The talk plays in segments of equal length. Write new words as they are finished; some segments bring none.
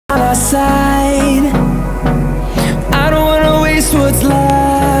our side. I don't wanna waste what's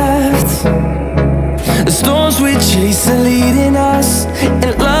left. The storms we chase are leading us,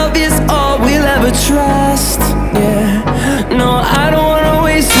 and love is all we'll ever trust. Yeah, no, I don't wanna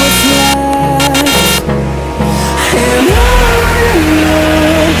waste what's left. And on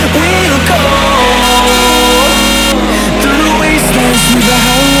we'll go, through the wastelands, through the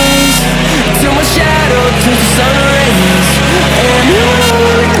highways, till my shadow turns to sun rays. And on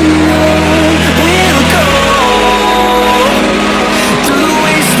we'll go, through the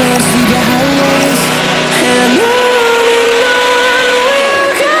wastelands, through the highways, and on we'll go.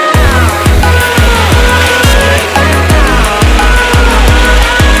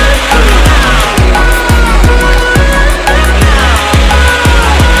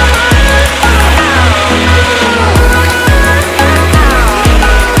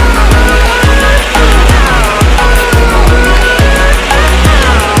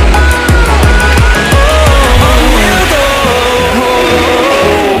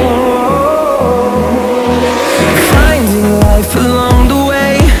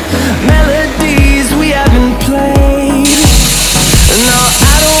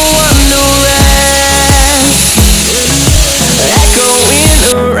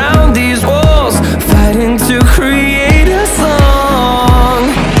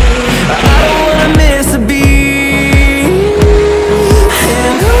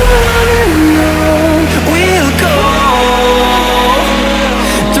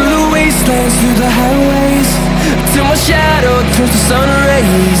 Through the highways, till my shadow turns to sun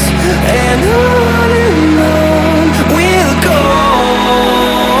rays. And on we'll go,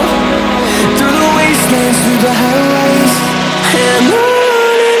 through the wastelands, through the highways, and on.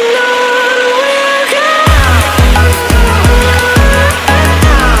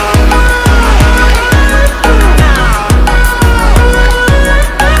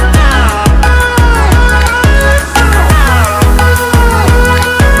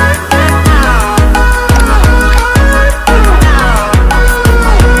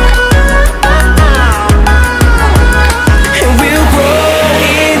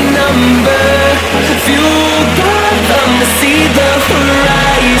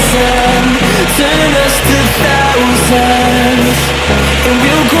 Turn us to thousands, and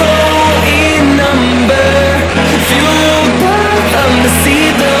we'll grow in number, fueled by them to see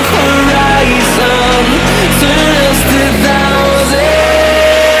the horizon. Turn us to thousands,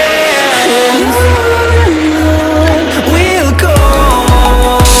 and on we'll go,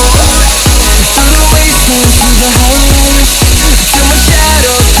 through the wastelands, through the highways, till my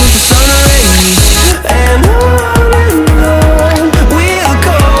shadow turns to sun rays. And on we'll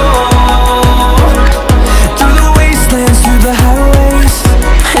go, through the wastelands, through the highways,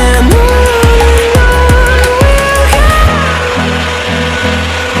 and on.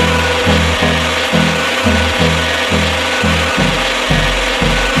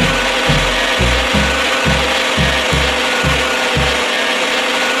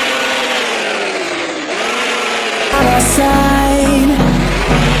 On our side,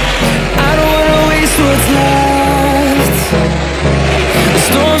 I don't wanna waste what's left. The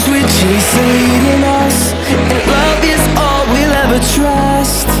storms we chase are leading us, and love is all we'll ever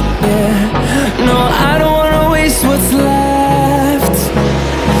trust. Yeah, no, I don't wanna waste what's left.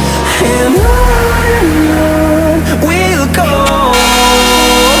 And on we'll go,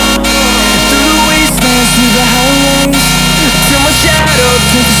 through the wastelands, through the highways, till my shadow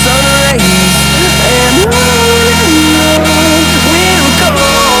turns to sun rays. And on we'll go,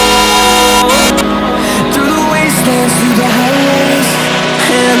 through the wastelands, through the highways,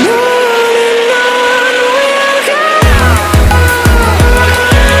 and on.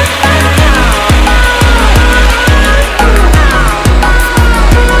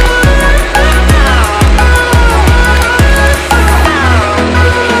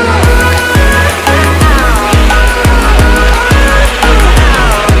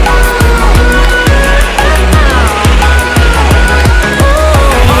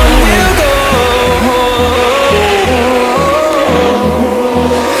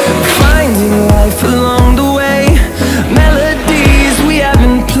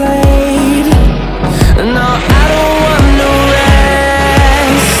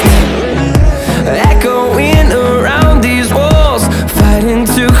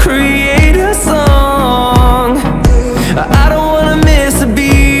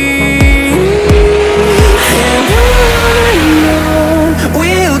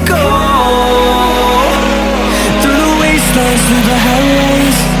 Through the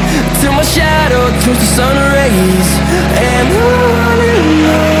highways, till my shadow turns to sun rays. And on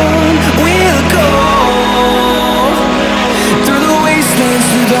we'll go, through the wastelands,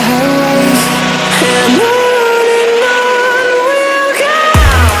 through the highways.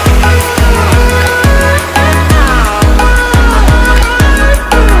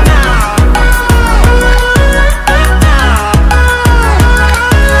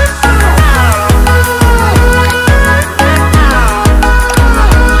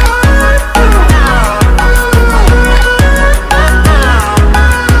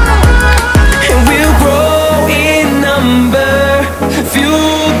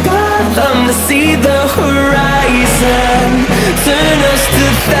 see the horizon. Turn us to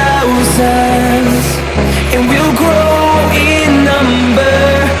thousands, and we'll grow in number.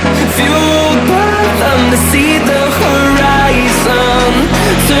 Fueled by them to see the horizon.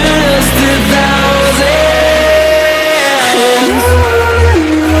 Turn us to thousands, and on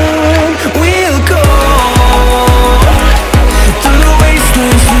we'll go. Through the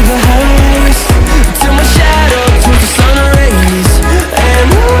wastelands, through the highways, till my shadow turns to sun rays.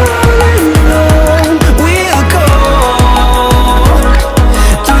 And on we'll go.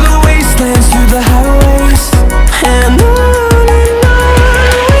 Through the wastelands, through the highways, and on we'll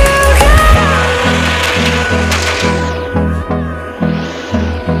go.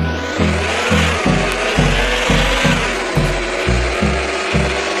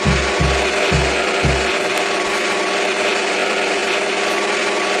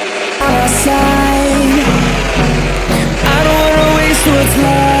 Outside, I don't wanna waste what's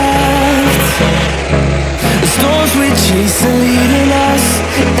left. The storms we chase are leading us,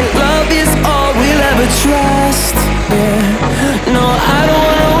 and love is all we'll ever trust. Yeah, no, I don't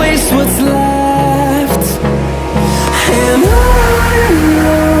wanna waste what's left. And on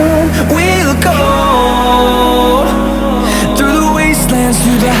we'll go. Through the wastelands,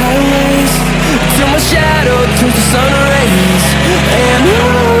 through the highways, till my shadow turns to sun rays. And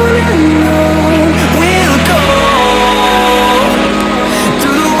on we'll go.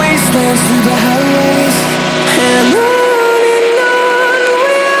 Through the wastelands, through the highways, and on we'll go.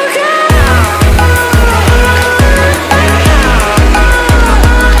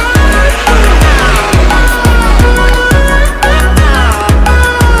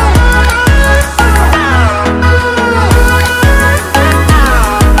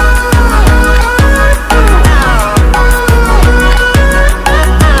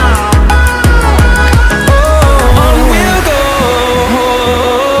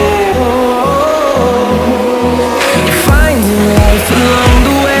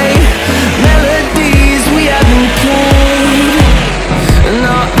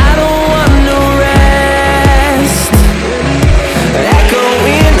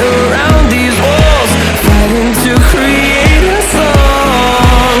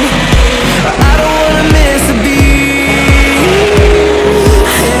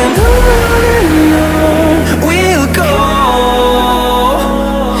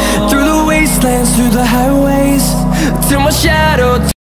 Through the highways, till my shadow